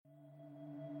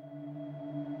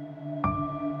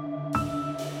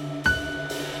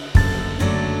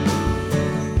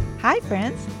Hi,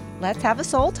 friends. Let's have a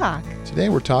soul talk. Today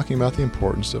we're talking about the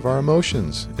importance of our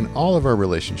emotions in all of our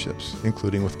relationships,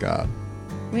 including with God.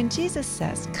 When Jesus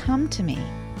says, "Come to me,"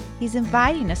 he's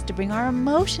inviting us to bring our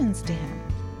emotions to him.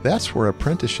 That's where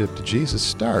apprenticeship to Jesus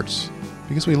starts,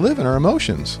 because we live in our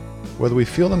emotions, whether we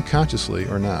feel them consciously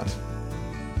or not.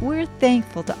 We're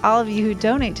thankful to all of you who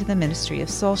donate to the ministry of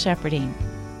soul shepherding.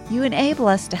 You enable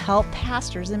us to help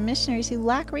pastors and missionaries who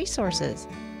lack resources,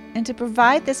 and to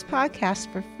provide this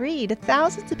podcast for free to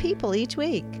thousands of people each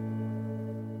week.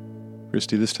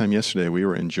 Christy, this time yesterday we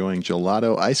were enjoying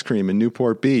gelato ice cream in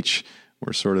Newport Beach.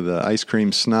 We're sort of the ice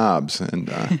cream snobs,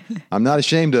 and I'm not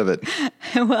ashamed of it.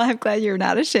 Well, I'm glad you're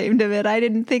not ashamed of it. I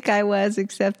didn't think I was,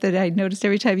 except that I noticed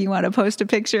every time you want to post a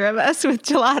picture of us with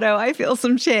gelato, I feel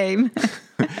some shame.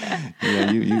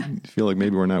 Yeah, you feel like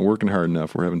maybe we're not working hard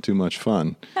enough. We're having too much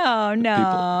fun. Oh,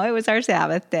 no. It was our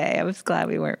Sabbath day. I was glad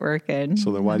we weren't working.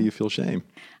 So then why do you feel shame?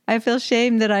 I feel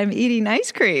shame that I'm eating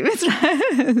ice cream.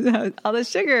 It's all the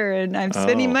sugar, and I'm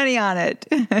spending money on it.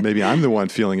 Maybe I'm the one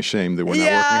feeling ashamed that we're not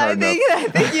working hard enough. I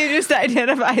think you just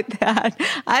identified that.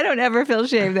 I don't ever feel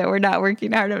shame that we're not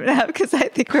working hard enough because I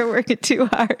think we're working too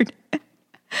hard.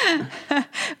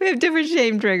 We have different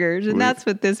shame triggers, and that's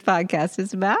what this podcast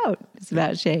is about. It's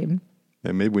about shame.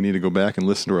 And maybe we need to go back and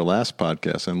listen to our last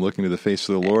podcast. I'm looking to the face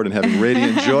of the Lord and having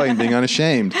radiant joy and being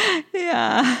unashamed.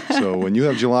 Yeah. So when you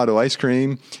have gelato ice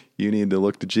cream, you need to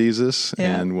look to Jesus.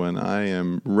 Yeah. And when I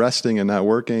am resting and not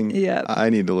working, I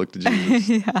need to look to Jesus.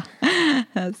 Yeah,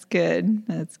 that's good.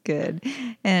 That's good.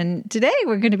 And today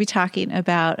we're going to be talking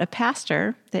about a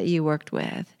pastor that you worked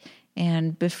with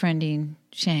and befriending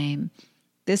shame.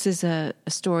 This is a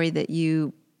story that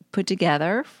you put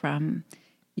together from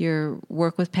your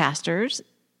work with pastors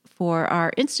for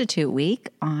our Institute Week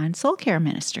on Soul Care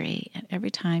Ministry. And every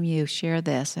time you share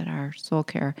this at our Soul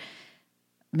Care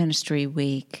Ministry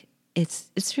Week, it's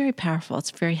very powerful.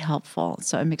 It's very helpful.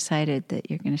 So I'm excited that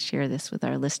you're going to share this with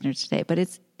our listeners today. But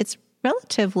it's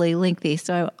relatively lengthy,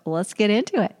 so let's get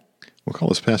into it. We'll call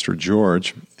this Pastor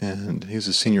George, and he's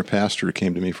a senior pastor who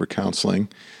came to me for counseling.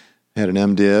 Had an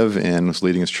MDiv and was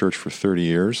leading his church for 30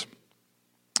 years.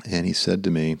 And he said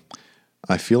to me,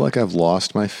 "I feel like I've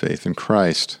lost my faith in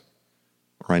Christ,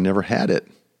 or I never had it.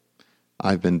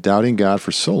 I've been doubting God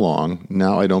for so long,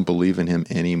 now I don't believe in him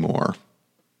anymore.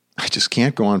 I just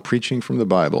can't go on preaching from the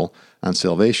Bible on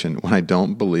salvation when I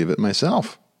don't believe it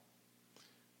myself.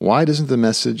 Why doesn't the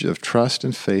message of trust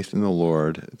and faith in the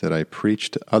Lord that I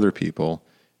preach to other people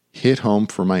hit home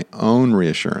for my own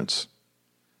reassurance?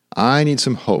 I need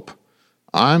some hope.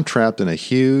 I'm trapped in a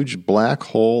huge black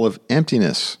hole of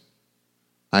emptiness.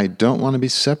 I don't want to be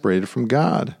separated from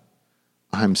God.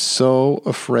 I'm so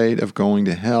afraid of going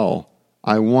to hell.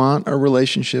 I want a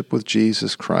relationship with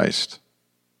Jesus Christ."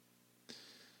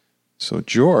 So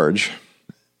George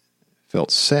felt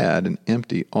sad and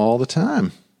empty all the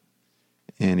time,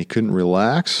 and he couldn't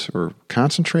relax or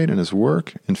concentrate on his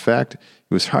work. In fact,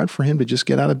 it was hard for him to just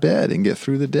get out of bed and get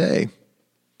through the day.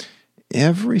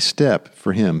 Every step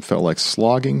for him felt like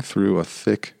slogging through a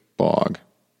thick bog,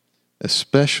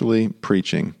 especially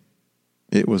preaching.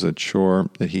 It was a chore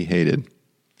that he hated.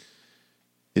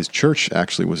 His church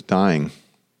actually was dying.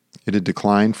 It had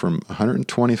declined from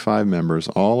 125 members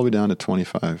all the way down to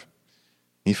 25.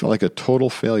 He felt like a total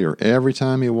failure every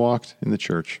time he walked in the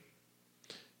church.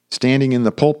 Standing in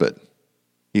the pulpit,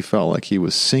 he felt like he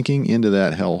was sinking into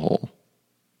that hellhole.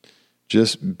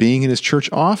 Just being in his church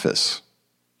office,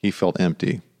 he felt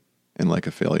empty and like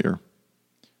a failure.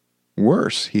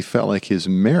 Worse, he felt like his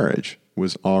marriage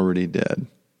was already dead.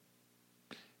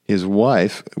 His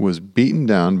wife was beaten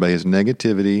down by his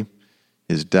negativity,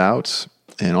 his doubts,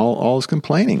 and all his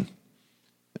complaining.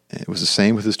 It was the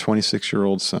same with his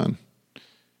 26-year-old son.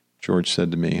 George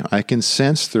said to me, "I can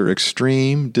sense their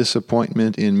extreme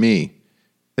disappointment in me.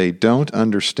 They don't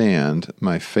understand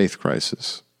my faith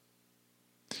crisis."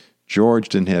 George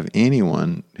didn't have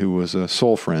anyone who was a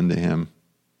soul friend to him.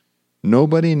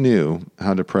 Nobody knew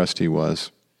how depressed he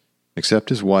was, except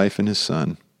his wife and his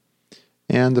son,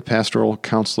 and the pastoral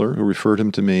counselor who referred him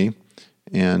to me,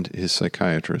 and his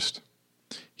psychiatrist.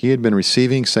 He had been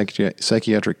receiving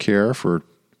psychiatric care for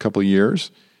a couple of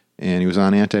years, and he was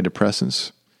on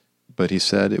antidepressants, but he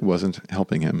said it wasn't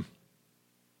helping him.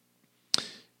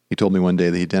 He told me one day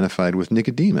that he identified with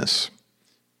Nicodemus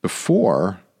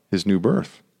before his new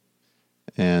birth.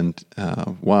 And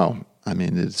wow, I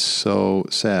mean, it's so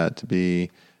sad to be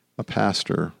a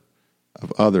pastor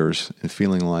of others and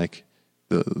feeling like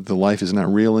the life is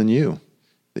not real in you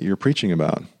that you're preaching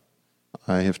about.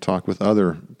 I have talked with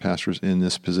other pastors in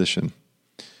this position.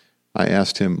 I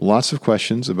asked him lots of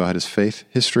questions about his faith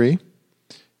history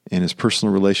and his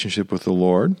personal relationship with the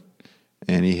Lord.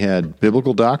 and he had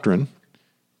biblical doctrine,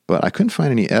 but I couldn't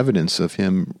find any evidence of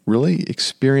him really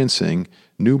experiencing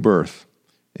new birth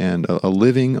and a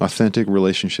living, authentic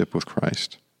relationship with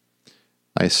Christ.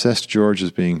 I assessed George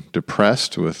as being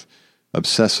depressed with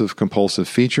obsessive-compulsive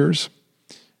features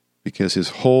because his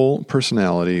whole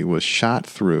personality was shot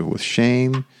through with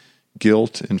shame,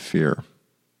 guilt, and fear.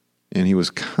 And he was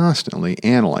constantly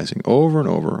analyzing over and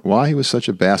over why he was such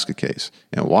a basket case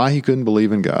and why he couldn't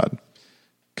believe in God,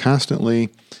 constantly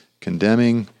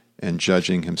condemning and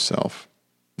judging himself.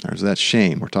 There's that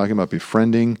shame. We're talking about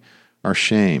befriending our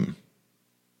shame.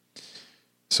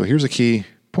 So here's a key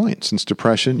point. Since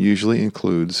depression usually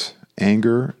includes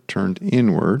anger turned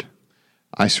inward,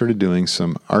 I started doing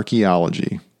some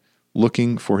archaeology,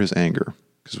 looking for his anger.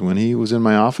 Because when he was in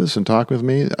my office and talked with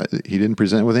me, he didn't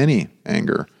present with any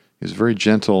anger. He was a very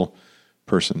gentle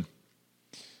person.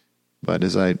 But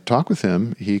as I talked with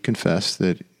him, he confessed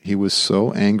that he was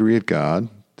so angry at God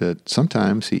that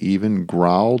sometimes he even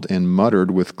growled and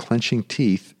muttered with clenching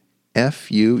teeth,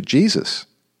 "F you, Jesus."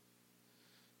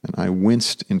 And I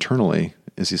winced internally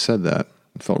as he said that.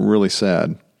 I felt really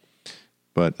sad.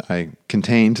 But I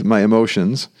contained my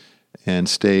emotions and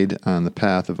stayed on the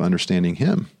path of understanding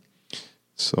him.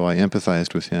 So I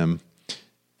empathized with him.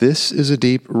 This is a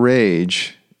deep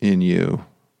rage in you,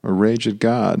 a rage at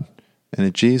God and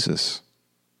at Jesus.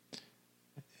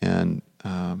 And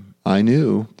I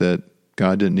knew that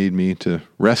God didn't need me to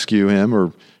rescue him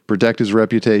or protect his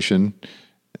reputation,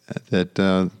 that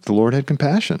the Lord had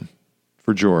compassion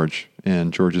for George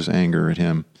and George's anger at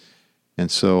him. And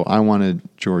so I wanted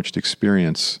George to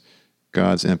experience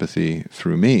God's empathy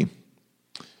through me.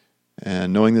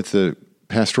 And knowing that the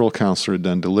pastoral counselor had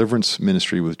done deliverance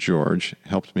ministry with George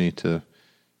helped me to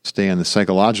stay on the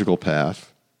psychological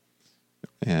path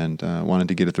and wanted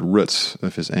to get at the roots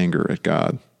of his anger at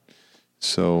God.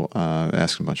 So I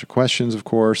asked him a bunch of questions, of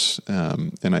course,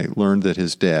 and I learned that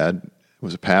his dad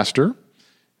was a pastor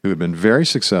who had been very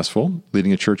successful,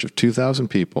 leading a church of 2,000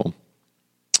 people,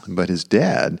 but his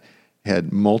dad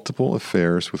had multiple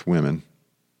affairs with women.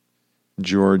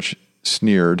 George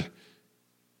sneered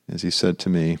as he said to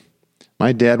me,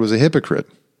 "My dad was a hypocrite.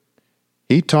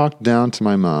 He talked down to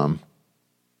my mom.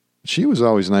 She was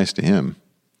always nice to him.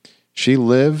 She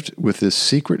lived with this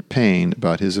secret pain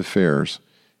about his affairs,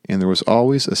 and there was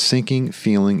always a sinking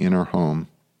feeling in our home.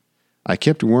 I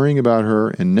kept worrying about her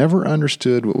and never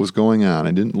understood what was going on.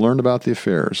 I didn't learn about the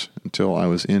affairs until I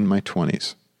was in my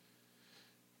 20s.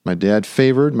 My dad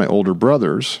favored my older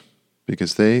brothers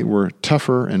because they were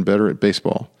tougher and better at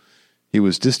baseball. He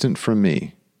was distant from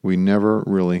me. We never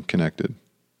really connected.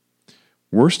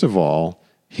 Worst of all,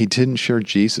 he didn't share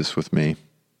Jesus with me.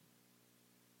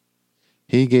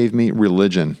 He gave me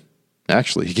religion.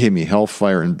 Actually, he gave me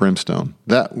hellfire and brimstone.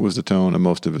 That was the tone of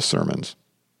most of his sermons.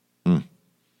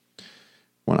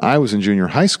 When I was in junior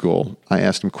high school, I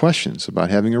asked him questions about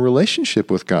having a relationship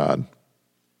with God,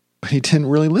 but he didn't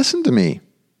really listen to me.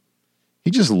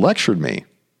 He just lectured me.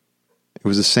 It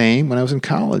was the same when I was in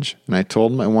college, and I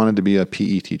told him I wanted to be a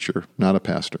PE teacher, not a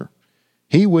pastor.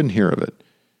 He wouldn't hear of it.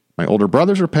 My older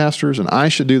brothers are pastors, and I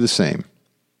should do the same.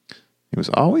 He was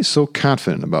always so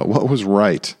confident about what was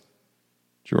right,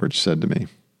 George said to me.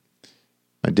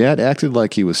 My dad acted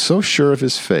like he was so sure of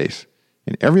his faith,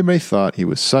 and everybody thought he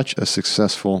was such a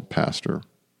successful pastor.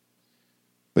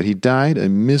 But he died a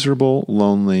miserable,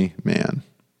 lonely man.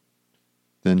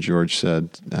 Then George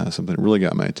said something that really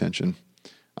got my attention.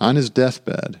 On his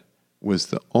deathbed was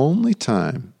the only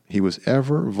time he was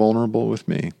ever vulnerable with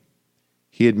me.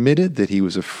 He admitted that he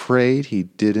was afraid he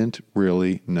didn't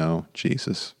really know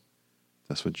Jesus.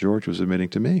 That's what George was admitting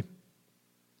to me.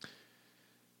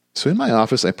 So in my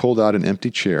office, I pulled out an empty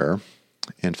chair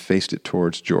and faced it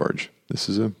towards George. This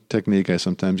is a technique I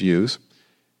sometimes use.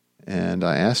 And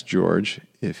I asked George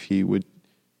if he would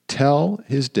tell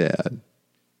his dad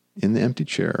in the empty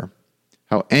chair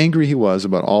how angry he was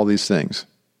about all these things.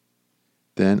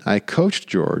 Then I coached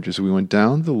George as we went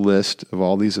down the list of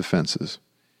all these offenses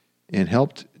and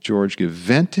helped George give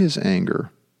vent to his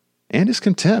anger and his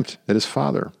contempt at his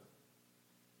father.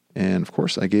 And of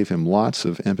course, I gave him lots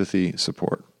of empathy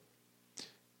support.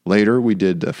 Later, we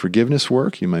did forgiveness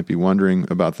work. You might be wondering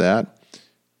about that.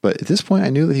 But at this point,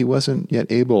 I knew that he wasn't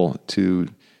yet able to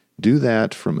do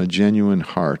that from a genuine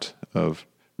heart of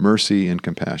mercy and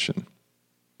compassion.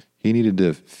 He needed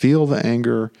to feel the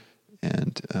anger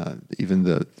and even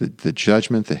the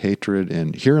judgment, the hatred,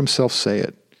 and hear himself say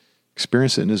it,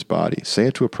 experience it in his body, say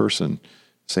it to a person,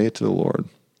 say it to the Lord.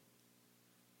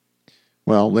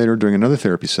 Well, later during another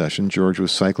therapy session, George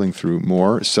was cycling through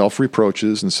more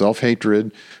self-reproaches and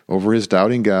self-hatred over his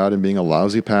doubting God and being a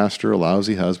lousy pastor, a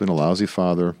lousy husband, a lousy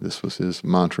father. This was his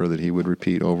mantra that he would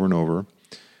repeat over and over.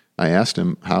 I asked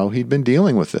him how he'd been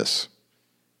dealing with this,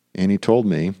 and he told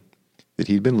me that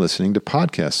he'd been listening to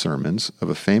podcast sermons of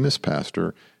a famous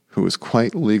pastor who was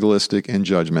quite legalistic and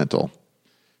judgmental.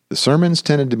 The sermons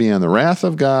tended to be on the wrath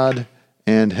of God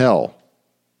and hell,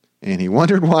 and he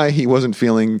wondered why he wasn't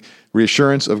feeling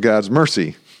reassurance of God's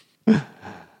mercy.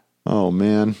 Oh,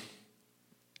 man.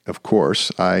 Of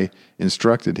course, I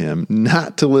instructed him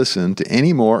not to listen to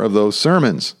any more of those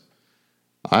sermons.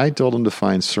 I told him to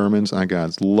find sermons on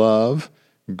God's love,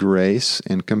 grace,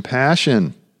 and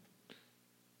compassion,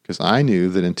 because I knew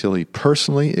that until he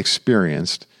personally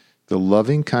experienced the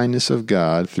loving kindness of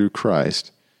God through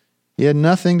Christ, he had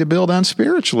nothing to build on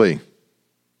spiritually.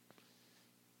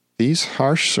 These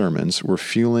harsh sermons were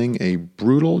fueling a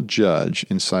brutal judge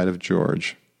inside of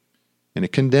George, and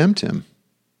it condemned him.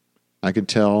 I could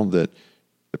tell that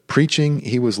the preaching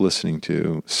he was listening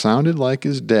to sounded like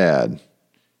his dad,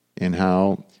 and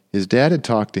how his dad had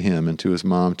talked to him and to his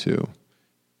mom too.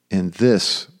 And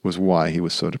this was why he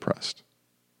was so depressed.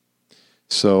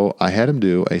 So I had him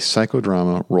do a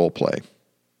psychodrama role play.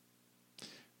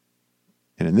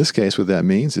 And in this case, what that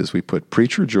means is we put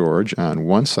Preacher George on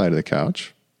one side of the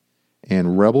couch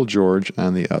and Rebel George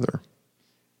on the other.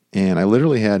 And I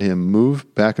literally had him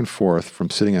move back and forth from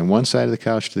sitting on one side of the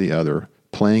couch to the other,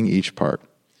 playing each part.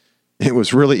 It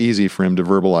was really easy for him to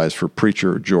verbalize for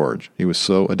Preacher George. He was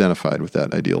so identified with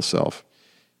that ideal self.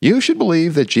 You should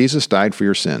believe that Jesus died for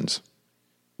your sins.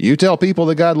 You tell people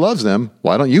that God loves them.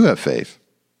 Why don't you have faith?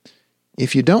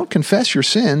 If you don't confess your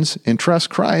sins and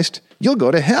trust Christ, you'll go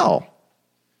to hell.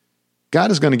 God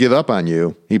is going to give up on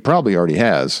you. He probably already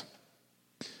has.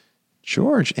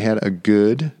 George had a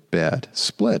good-bad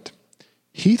split.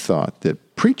 He thought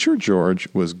that Preacher George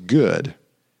was good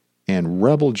and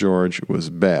Rebel George was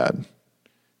bad.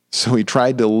 So he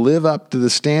tried to live up to the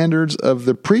standards of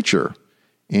the preacher,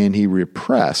 and he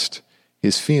repressed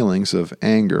his feelings of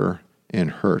anger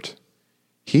and hurt.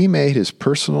 He made his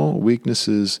personal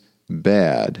weaknesses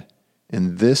bad,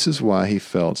 and this is why he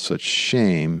felt such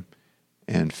shame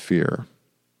and fear.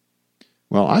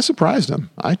 Well, I surprised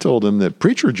him. I told him that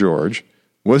Preacher George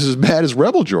was as bad as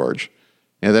Rebel George,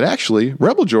 and that actually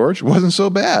Rebel George wasn't so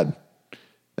bad,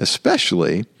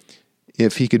 especially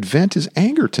if he could vent his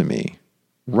anger to me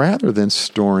rather than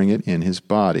storing it in his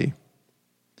body.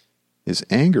 His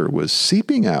anger was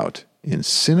seeping out in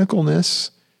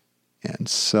cynicalness and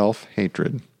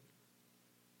self-hatred.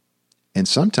 And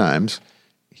sometimes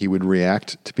he would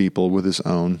react to people with his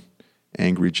own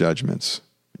angry judgments.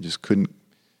 He just couldn't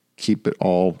keep it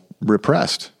all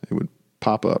repressed. It would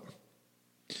pop up.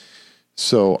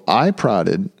 So I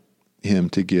prodded him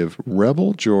to give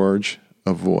Rebel George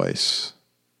a voice,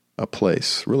 a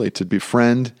place, really to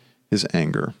befriend his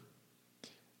anger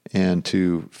and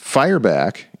to fire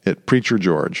back at Preacher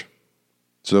George.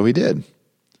 So he did.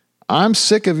 I'm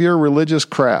sick of your religious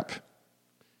crap.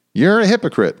 You're a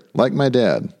hypocrite, like my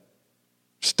dad.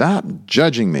 Stop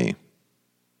judging me.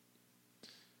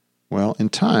 Well, in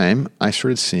time, I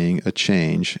started seeing a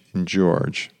change in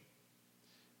George.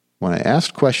 When I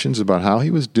asked questions about how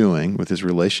he was doing with his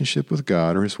relationship with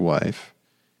God or his wife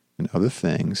and other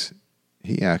things,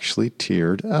 he actually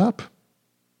teared up.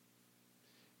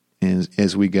 And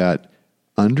as we got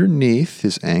underneath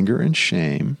his anger and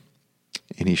shame,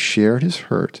 and he shared his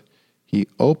hurt, he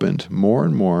opened more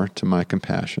and more to my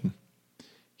compassion.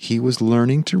 He was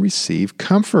learning to receive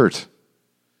comfort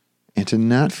and to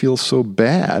not feel so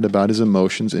bad about his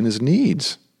emotions and his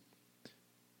needs.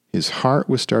 His heart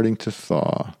was starting to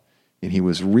thaw, and he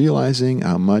was realizing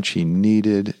how much he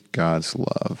needed God's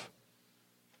love.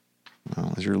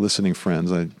 Well, as you're listening,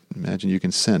 friends, I imagine you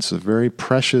can sense a very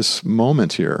precious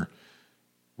moment here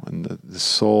when the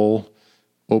soul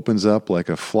opens up like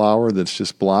a flower that's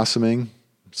just blossoming.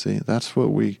 See, that's what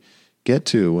we get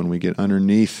to when we get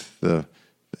underneath the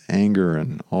anger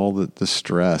and all the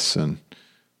stress and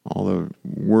all the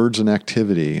words and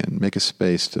activity and make a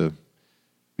space to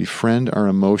befriend our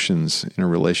emotions in a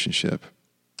relationship.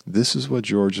 This is what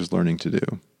George is learning to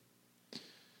do.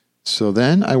 So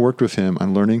then I worked with him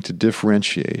on learning to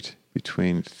differentiate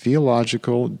between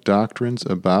theological doctrines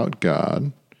about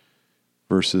God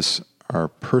versus our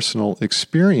personal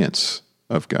experience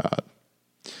of God.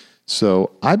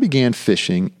 So I began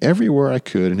fishing everywhere I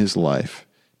could in his life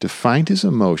to find his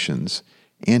emotions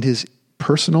and his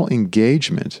personal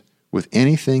engagement with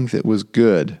anything that was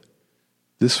good.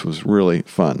 This was really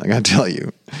fun, I got to tell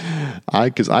you,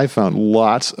 because I found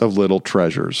lots of little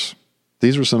treasures.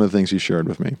 These were some of the things he shared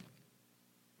with me.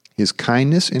 his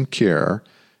kindness and care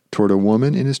toward a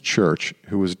woman in his church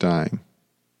who was dying.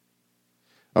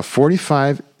 A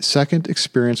 45-second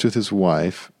experience with his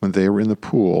wife when they were in the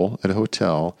pool at a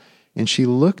hotel, and she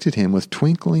looked at him with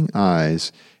twinkling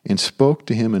eyes and spoke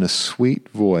to him in a sweet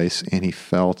voice, and he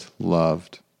felt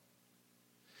loved.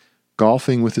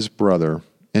 Golfing with his brother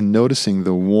and noticing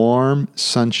the warm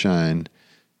sunshine,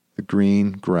 the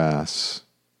green grass,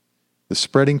 the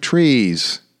spreading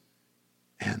trees,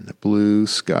 and the blue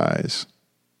skies.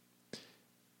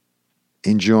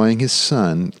 Enjoying his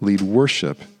son lead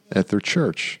worship at their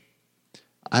church.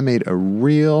 I made a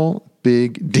real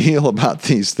big deal about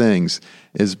these things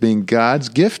as being God's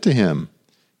gift to him.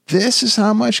 This is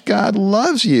how much God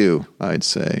loves you, I'd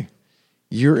say.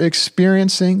 You're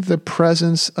experiencing the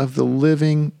presence of the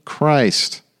living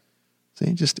Christ.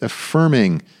 See, just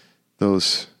affirming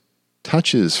those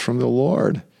touches from the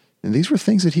Lord. And these were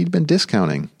things that he'd been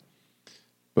discounting.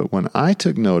 But when I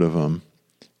took note of them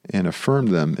and affirmed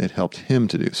them, it helped him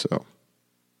to do so.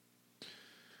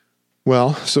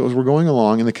 Well, so as we're going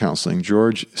along in the counseling,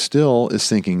 George still is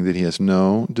thinking that he has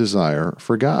no desire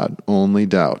for God, only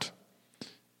doubt.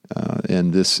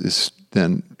 And this is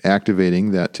then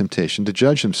activating that temptation to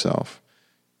judge himself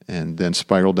and then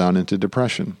spiral down into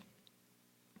depression.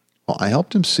 Well, I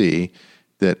helped him see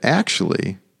that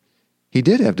actually he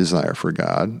did have desire for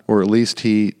God, or at least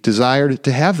he desired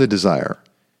to have the desire.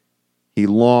 He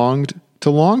longed to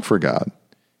long for God.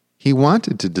 He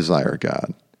wanted to desire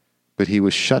God, but he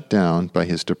was shut down by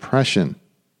his depression.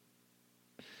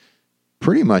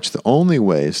 Pretty much the only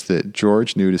ways that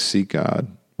George knew to seek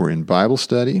God were in Bible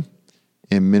study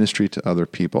and ministry to other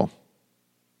people.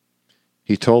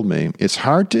 He told me, "It's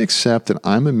hard to accept that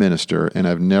I'm a minister and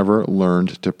I've never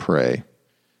learned to pray.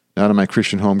 Not in my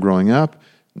Christian home growing up,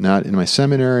 not in my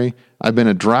seminary. I've been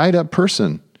a dried up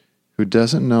person who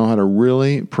doesn't know how to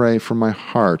really pray from my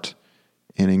heart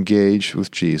and engage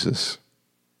with Jesus."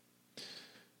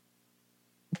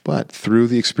 But through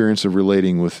the experience of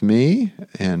relating with me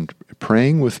and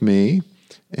praying with me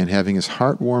and having his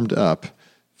heart warmed up,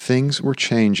 things were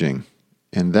changing.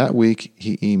 And that week,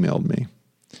 he emailed me,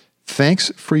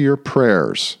 "Thanks for your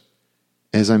prayers.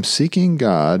 As I'm seeking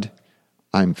God,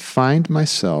 I find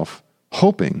myself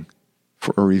hoping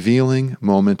for a revealing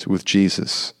moment with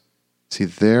Jesus." See,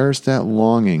 there's that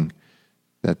longing,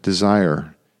 that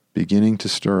desire beginning to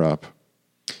stir up.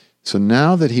 So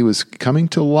now that he was coming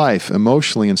to life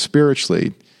emotionally and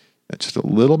spiritually, just a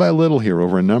little by little here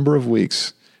over a number of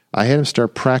weeks, I had him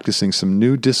start practicing some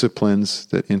new disciplines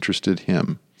that interested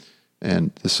him.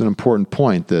 And this is an important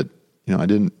point that, I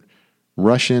didn't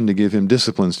rush in to give him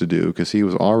disciplines to do because he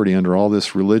was already under all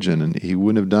this religion and he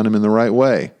wouldn't have done them in the right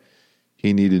way.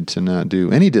 He needed to not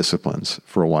do any disciplines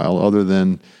for a while other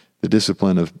than the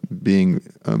discipline of being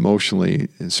emotionally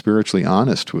and spiritually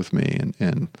honest with me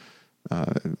and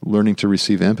learning to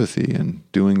receive empathy and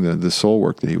doing the soul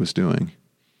work that he was doing.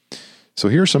 So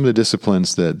here are some of the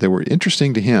disciplines that were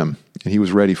interesting to him and he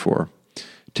was ready for.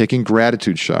 Taking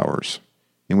gratitude showers,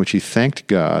 in which he thanked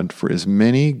God for as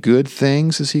many good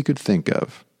things as he could think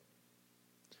of.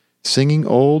 Singing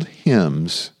old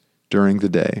hymns during the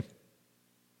day.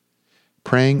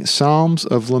 Praying psalms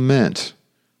of lament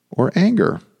or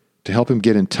anger to help him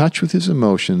get in touch with his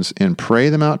emotions and pray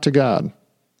them out to God.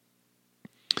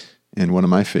 And one of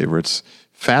my favorites,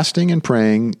 fasting and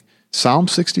praying Psalm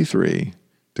 63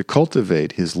 to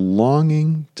cultivate his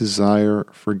longing desire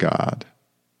for God.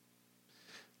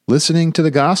 Listening to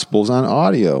the Gospels on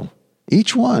audio,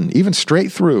 each one, even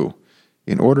straight through,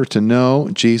 in order to know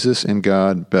Jesus and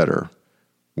God better.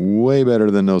 Way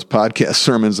better than those podcast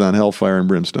sermons on hellfire and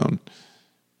brimstone.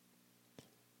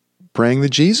 Praying the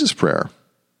Jesus prayer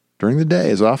during the day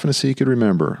as often as he could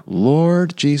remember.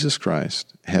 Lord Jesus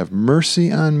Christ, have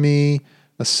mercy on me,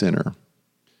 a sinner.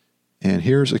 And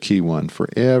here's a key one for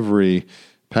every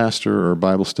pastor or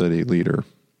Bible study leader,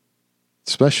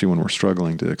 especially when we're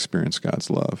struggling to experience God's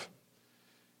love.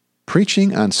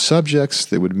 Preaching on subjects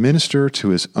that would minister to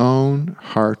his own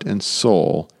heart and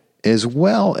soul as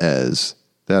well as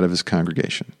that of his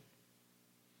congregation.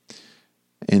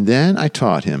 And then I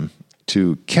taught him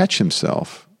to catch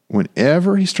himself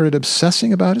whenever he started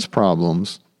obsessing about his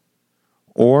problems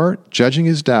or judging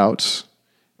his doubts,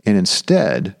 and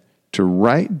instead to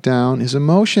write down his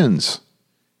emotions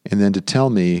and then to tell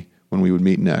me when we would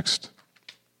meet next.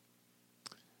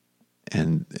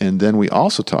 And then we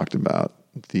also talked about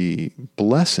the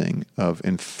blessing of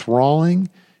enthralling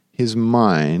his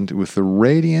mind with the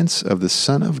radiance of the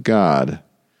Son of God,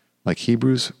 like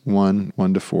Hebrews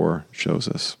 1:1-4 shows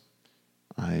us.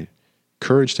 I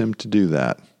encouraged him to do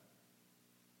that.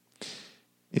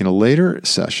 In a later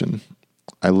session,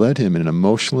 I led him in an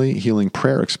emotionally healing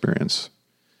prayer experience.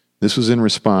 This was in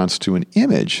response to an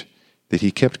image that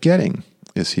he kept getting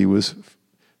as he was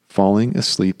falling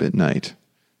asleep at night.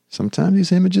 Sometimes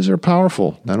these images are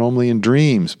powerful, not only in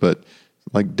dreams, but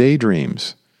like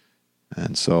daydreams.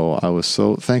 And so I was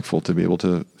so thankful to be able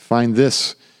to find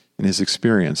this in his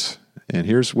experience. And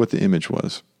here's what the image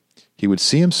was. He would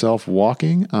see himself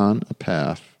walking on a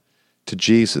path to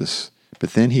Jesus,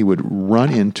 but then he would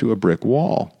run into a brick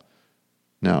wall.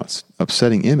 Now, it's an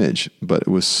upsetting image, but it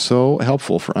was so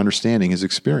helpful for understanding his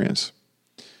experience.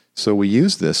 So we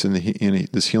used this in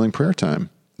this healing prayer time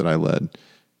that I led.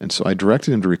 And so I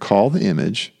directed him to recall the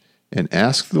image and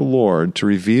ask the Lord to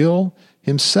reveal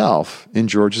himself in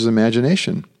George's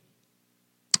imagination.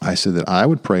 I said that I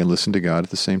would pray and listen to God at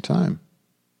the same time.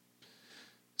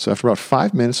 So after about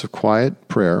 5 minutes of quiet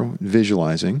prayer,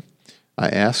 visualizing, I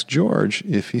asked George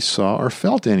if he saw or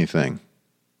felt anything.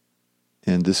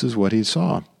 And this is what he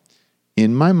saw.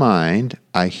 In my mind,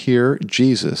 I hear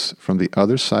Jesus from the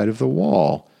other side of the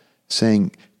wall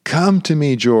saying, "Come to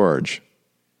me, George."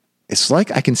 It's like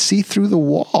I can see through the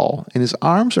wall, and his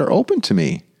arms are open to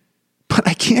me. But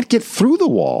I can't get through the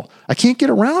wall. I can't get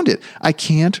around it. I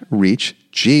can't reach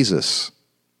Jesus.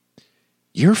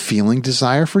 "You're feeling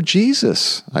desire for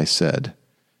Jesus," I said.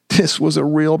 This was a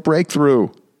real breakthrough.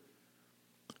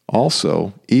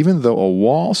 Also, even though a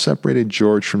wall separated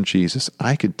George from Jesus,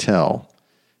 I could tell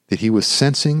that he was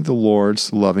sensing the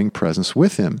Lord's loving presence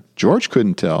with him. George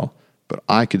couldn't tell, but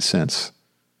I could sense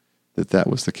that that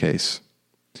was the case.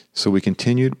 So we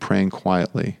continued praying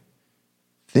quietly.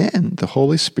 Then the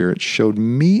Holy Spirit showed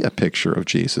me a picture of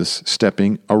Jesus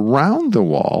stepping around the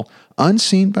wall,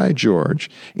 unseen by George,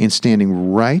 and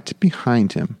standing right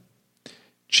behind him.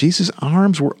 Jesus'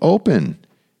 arms were open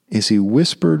as he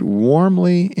whispered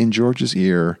warmly in George's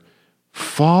ear,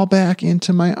 "Fall back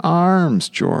into my arms,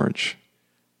 George.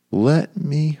 Let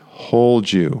me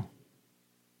hold you."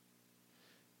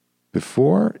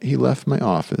 Before he left my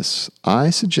office, I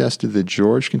suggested that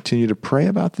George continue to pray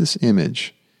about this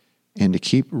image and to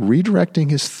keep redirecting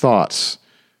his thoughts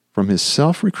from his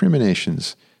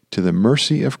self-recriminations to the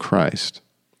mercy of Christ.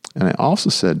 And I also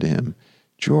said to him,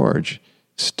 "George,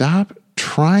 stop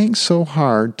trying so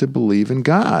hard to believe in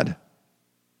God.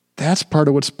 That's part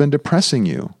of what's been depressing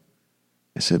you."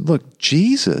 I said, "Look,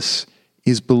 Jesus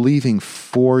is believing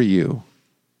for you.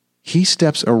 He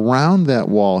steps around that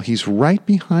wall. He's right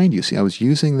behind you." See, I was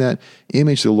using that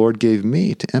image the Lord gave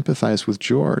me to empathize with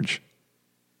George.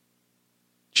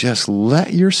 Just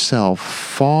let yourself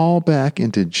fall back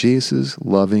into Jesus'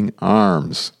 loving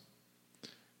arms.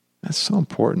 That's so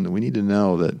important that we need to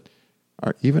know that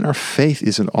even our faith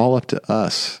isn't all up to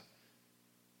us.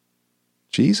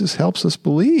 Jesus helps us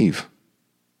believe.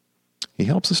 He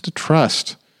helps us to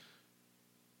trust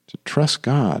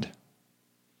God.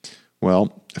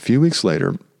 Well, a few weeks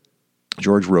later,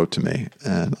 George wrote to me,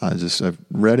 and I've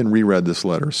read and reread this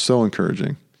letter. So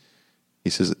encouraging. He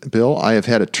says, "Bill, I have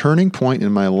had a turning point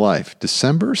in my life.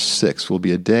 December 6th will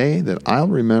be a day that I'll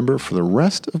remember for the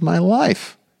rest of my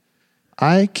life.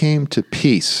 I came to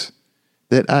peace,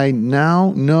 that I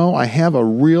now know I have a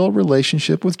real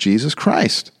relationship with Jesus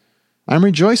Christ. I'm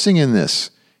rejoicing in this.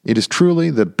 It is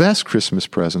truly the best Christmas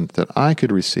present that I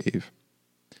could receive.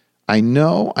 I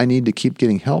know I need to keep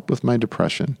getting help with my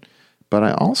depression, but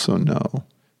I also know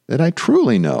that I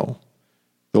truly know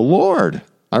the Lord.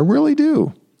 I really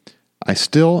do. I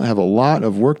still have a lot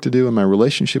of work to do in my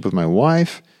relationship with my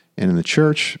wife and in the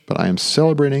church, but I am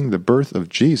celebrating the birth of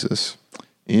Jesus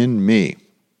in me."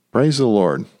 Praise the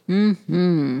Lord.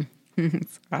 Mm-hmm.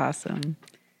 It's awesome.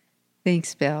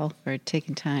 Thanks, Bill, for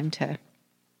taking time to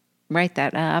write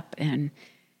that up and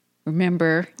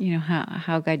remember,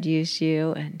 how God used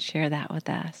you and share that with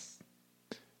us.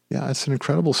 Yeah, it's an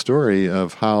incredible story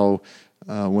of how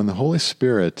when the Holy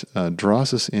Spirit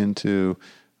draws us into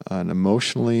an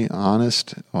emotionally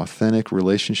honest, authentic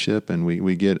relationship, and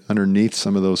we get underneath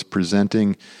some of those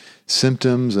presenting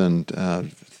symptoms and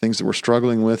things that we're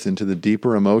struggling with into the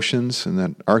deeper emotions and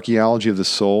that archaeology of the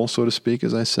soul, so to speak,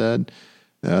 as I said,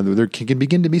 there can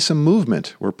begin to be some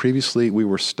movement where previously we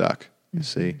were stuck. You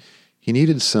see, he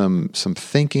needed some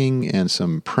thinking and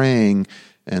some praying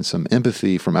and some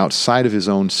empathy from outside of his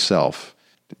own self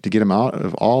to get him out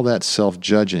of all that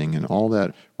self-judging and all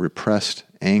that repressed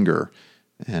anger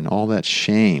and all that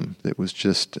shame that was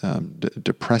just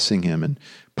depressing him and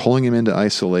pulling him into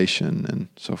isolation and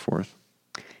so forth.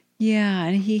 Yeah,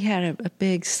 and he had a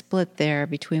big split there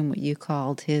between what you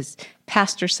called his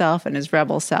pastor self and his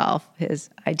rebel self, his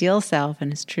ideal self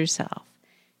and his true self.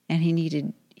 And he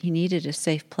needed a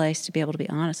safe place to be able to be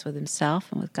honest with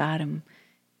himself and with God and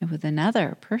with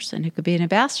another person who could be an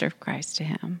ambassador of Christ to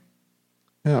him.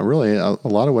 Yeah, really, a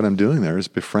lot of what I'm doing there is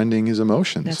befriending his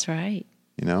emotions. That's right.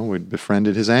 We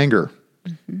befriended his anger,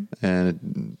 and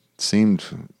it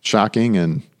seemed shocking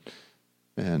and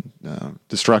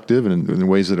destructive in the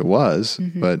ways that it was,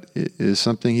 but it is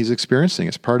something he's experiencing.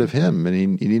 It's part of him, and he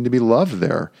needed to be loved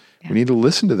there. Yeah. We need to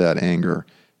listen to that anger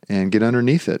and get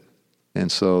underneath it.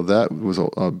 And so that was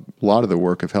a lot of the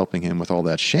work of helping him with all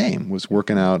that shame, was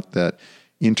working out that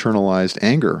internalized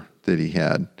anger that he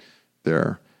had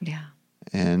there. Yeah.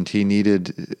 And he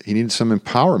needed some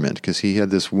empowerment because he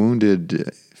had this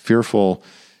wounded, fearful,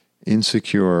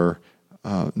 insecure,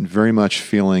 very much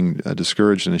feeling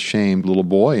discouraged and ashamed little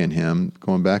boy in him,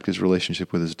 going back to his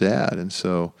relationship with his dad. And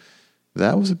so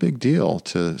that was a big deal,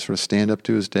 to sort of stand up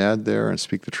to his dad there and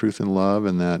speak the truth in love,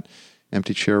 and that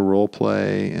empty chair role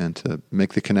play, and to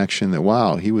make the connection that,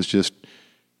 wow, he was just,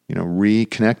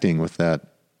 reconnecting with that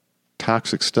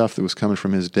toxic stuff that was coming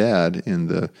from his dad in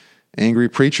the angry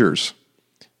preachers.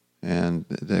 And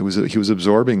he was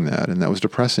absorbing that, and that was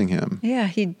depressing him. Yeah,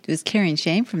 he was carrying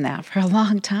shame from that for a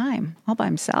long time, all by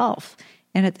himself,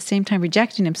 and at the same time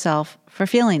rejecting himself for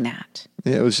feeling that.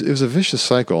 Yeah, it was a vicious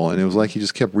cycle, and it was like he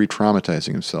just kept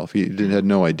re-traumatizing himself. He had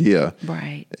no idea.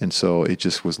 Right. And so it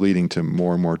just was leading to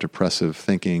more and more depressive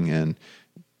thinking and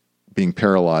being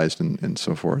paralyzed and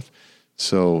so forth.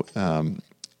 So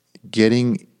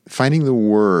finding the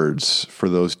words for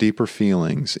those deeper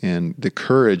feelings, and the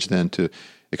courage then to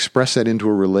express that into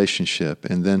a relationship,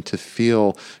 and then to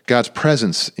feel God's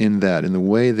presence in that, in the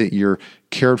way that you're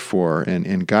cared for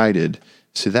and guided.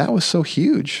 So that was so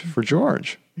huge for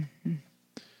George. Mm-hmm.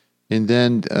 And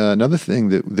then another thing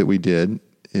that we did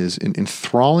is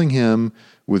enthralling him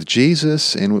with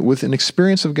Jesus and with an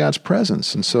experience of God's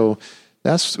presence. And so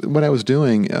that's what I was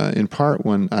doing in part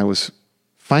when I was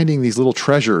finding these little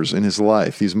treasures in his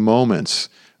life, these moments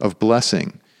of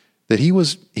blessing that he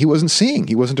wasn't seeing,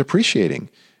 he wasn't appreciating.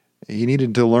 He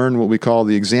needed to learn what we call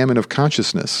the examen of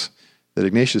consciousness that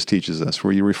Ignatius teaches us,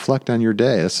 where you reflect on your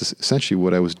day. That's essentially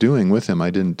what I was doing with him. I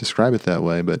didn't describe it that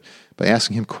way, but by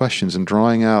asking him questions and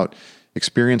drawing out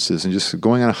experiences and just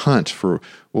going on a hunt for,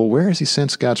 well, where has he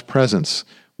sensed God's presence?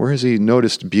 Where has he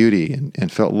noticed beauty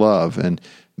and felt love? And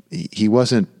he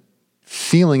wasn't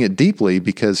feeling it deeply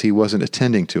because he wasn't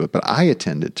attending to it, but I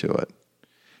attended to it.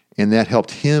 And that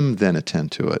helped him then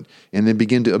attend to it and then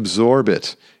begin to absorb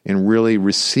it and really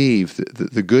receive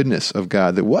the goodness of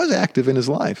God that was active in his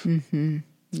life. Mm-hmm.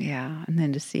 Yeah, and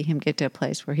then to see him get to a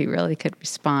place where he really could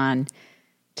respond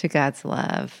to God's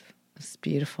love was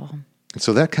beautiful.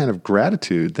 So that kind of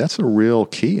gratitude, that's a real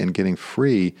key in getting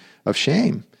free of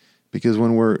shame. Because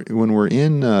when we're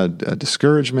in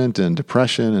discouragement and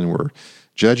depression, and we're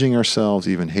judging ourselves,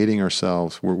 even hating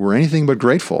ourselves, we're anything but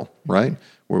grateful, right?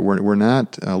 We're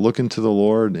not looking to the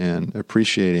Lord and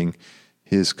appreciating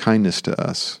his kindness to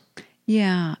us.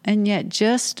 Yeah, and yet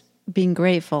just being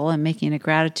grateful and making a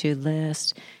gratitude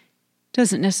list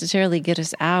doesn't necessarily get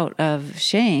us out of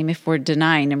shame if we're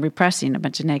denying and repressing a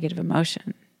bunch of negative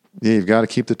emotion. Yeah, you've got to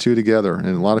keep the two together. And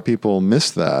a lot of people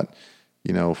miss that.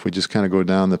 If we just kind of go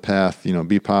down the path,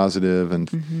 be positive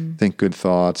and think good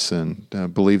thoughts and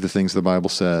believe the things the Bible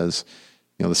says.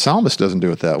 The psalmist doesn't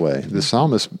do it that way. The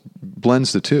psalmist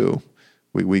blends the two.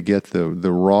 We get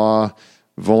the raw,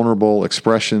 vulnerable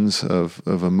expressions of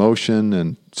emotion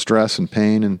and stress and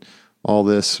pain and all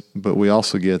this, but we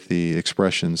also get the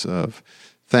expressions of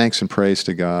thanks and praise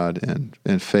to God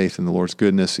and faith in the Lord's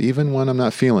goodness, even when I'm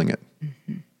not feeling it.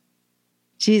 Mm-hmm.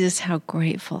 Jesus, how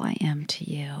grateful I am to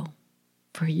you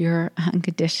for your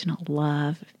unconditional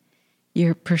love,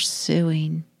 your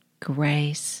pursuing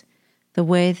grace, the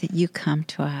way that you come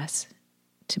to us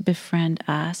to befriend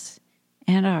us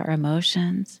and our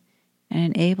emotions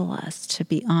and enable us to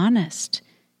be honest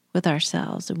with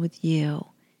ourselves and with you,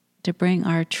 to bring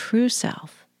our true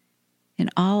self in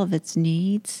all of its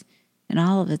needs, in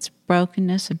all of its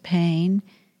brokenness and pain,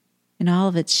 in all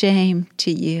of its shame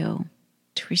to you,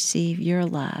 to receive your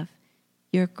love,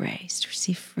 your grace, to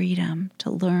receive freedom, to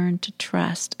learn to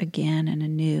trust again and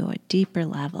anew at deeper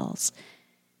levels.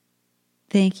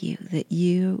 Thank you that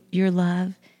your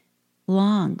love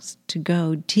longs to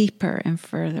go deeper and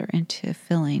further into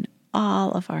filling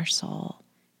all of our soul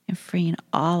and freeing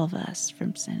all of us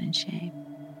from sin and shame.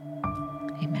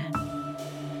 Amen.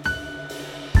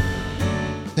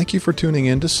 Thank you for tuning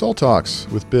in to Soul Talks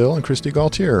with Bill and Christy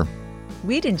Gaultier.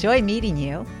 We'd enjoy meeting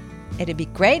you. It'd be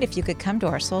great if you could come to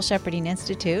our Soul Shepherding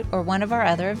Institute or one of our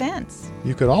other events.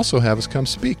 You could also have us come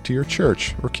speak to your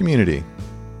church or community.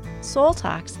 Soul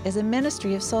Talks is a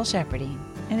ministry of soul shepherding,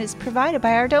 and it's provided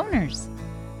by our donors.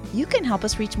 You can help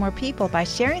us reach more people by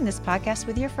sharing this podcast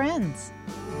with your friends.